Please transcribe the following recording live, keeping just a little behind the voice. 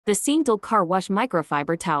The SEAMETAL Car Wash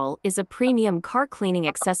Microfiber Towel is a premium car cleaning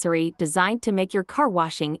accessory designed to make your car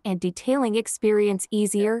washing and detailing experience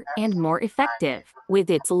easier and more effective. With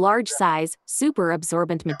its large size, super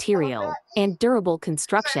absorbent material, and durable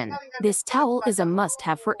construction, this towel is a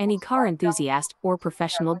must-have for any car enthusiast or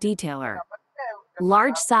professional detailer.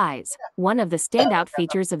 Large size. One of the standout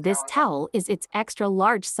features of this towel is its extra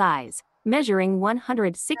large size, measuring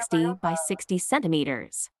 160 by 60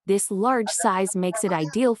 centimeters. This large size makes it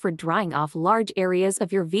ideal for drying off large areas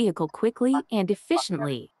of your vehicle quickly and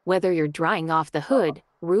efficiently. Whether you're drying off the hood,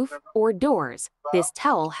 roof, or doors, this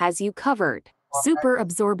towel has you covered. Super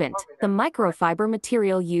absorbent. The microfiber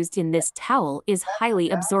material used in this towel is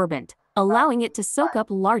highly absorbent, allowing it to soak up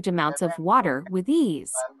large amounts of water with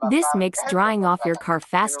ease. This makes drying off your car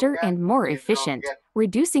faster and more efficient,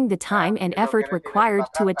 reducing the time and effort required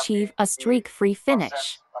to achieve a streak-free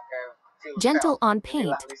finish. Gentle on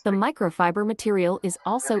paint. The microfiber material is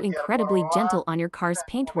also incredibly gentle on your car's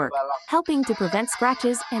paintwork, helping to prevent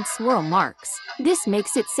scratches and swirl marks. This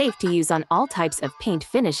makes it safe to use on all types of paint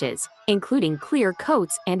finishes, including clear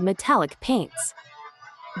coats and metallic paints.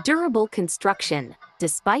 Durable construction.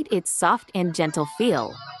 Despite its soft and gentle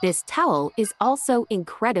feel, this towel is also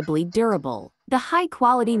incredibly durable. The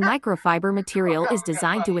high-quality microfiber material is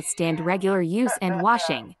designed to withstand regular use and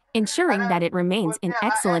washing, ensuring that it remains in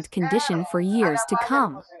excellent condition for years to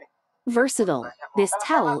come. Versatile. This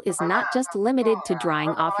towel is not just limited to drying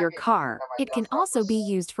off your car. It can also be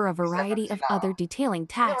used for a variety of other detailing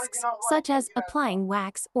tasks, such as applying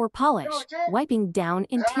wax or polish, wiping down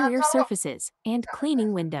interior surfaces, and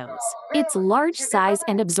cleaning windows. Its large size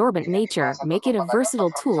and absorbent nature make it a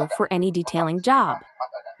versatile tool for any detailing job.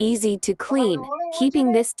 Easy to clean.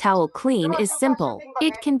 Keeping this towel clean is simple.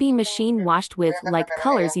 It can be machine washed with like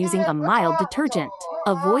colors using a mild detergent.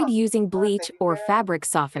 Avoid using bleach or fabric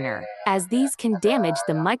softener, as these can damage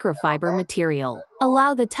the microfiber material.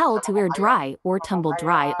 Allow the towel to air dry or tumble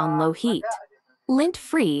dry on low heat.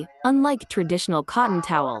 Lint-free. Unlike traditional cotton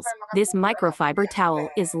towels, this microfiber towel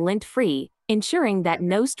is lint-free, ensuring that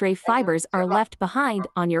no stray fibers are left behind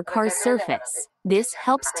on your car's surface. This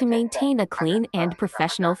helps to maintain a clean and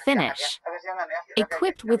professional finish.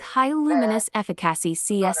 Equipped with high luminous efficacy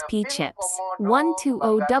CSP chips,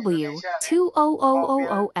 120W,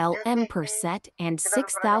 20000LM per set and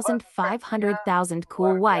 6,500,000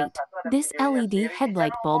 cool white, this LED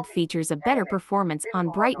headlight bulb features a better performance on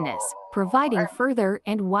brightness, providing further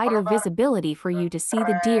and wider visibility for you to see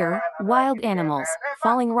the deer, wild animals,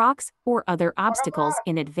 falling rocks, or other obstacles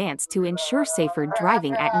in advance to ensure safer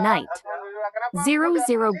driving at night.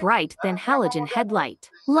 00 bright than halogen headlight.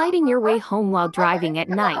 Lighting your way home while driving at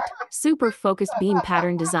night. Super focused beam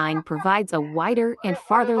pattern design provides a wider and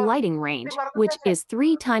farther lighting range, which is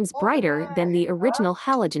 3 times brighter than the original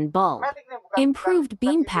halogen bulb. Improved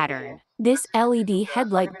beam pattern. This LED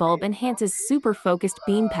headlight bulb enhances super focused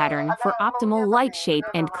beam pattern for optimal light shape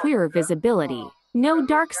and clearer visibility. No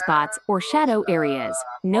dark spots or shadow areas,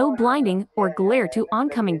 no blinding or glare to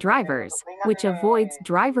oncoming drivers, which avoids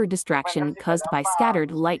driver distraction caused by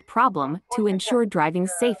scattered light problem to ensure driving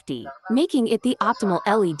safety, making it the optimal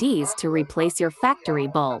LEDs to replace your factory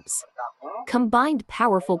bulbs. Combined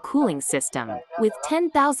powerful cooling system. With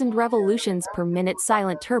 10,000 revolutions per minute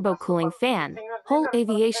silent turbo cooling fan, whole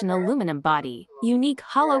aviation aluminum body, unique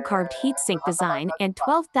hollow carved heatsink design and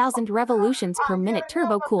 12,000 revolutions per minute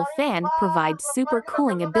turbo cool fan provide super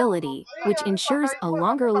cooling ability, which ensures a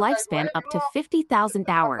longer lifespan up to 50,000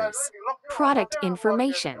 hours. Product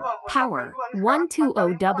information. Power,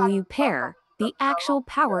 120W pair. The actual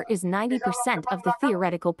power is 90% of the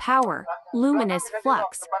theoretical power. Luminous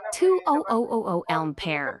flux, 20000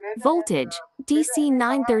 ampere. Voltage, DC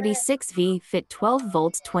 936V fit 12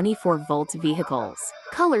 volts 24 volts vehicles.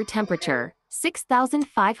 Color temperature,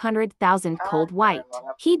 6,500,000 cold white.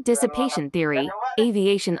 Heat dissipation theory,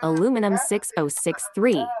 aviation aluminum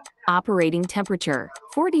 6063. Operating temperature,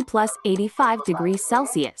 40 plus 85 degrees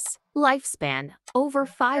Celsius. Lifespan, over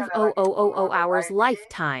 5,000 hours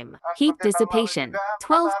lifetime. Heat dissipation,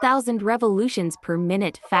 12,000 revolutions per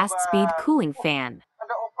minute fast-speed cooling fan.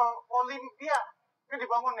 Ada Olimpia itu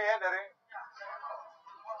dibangun ya dari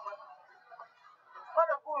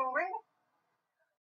ada cooling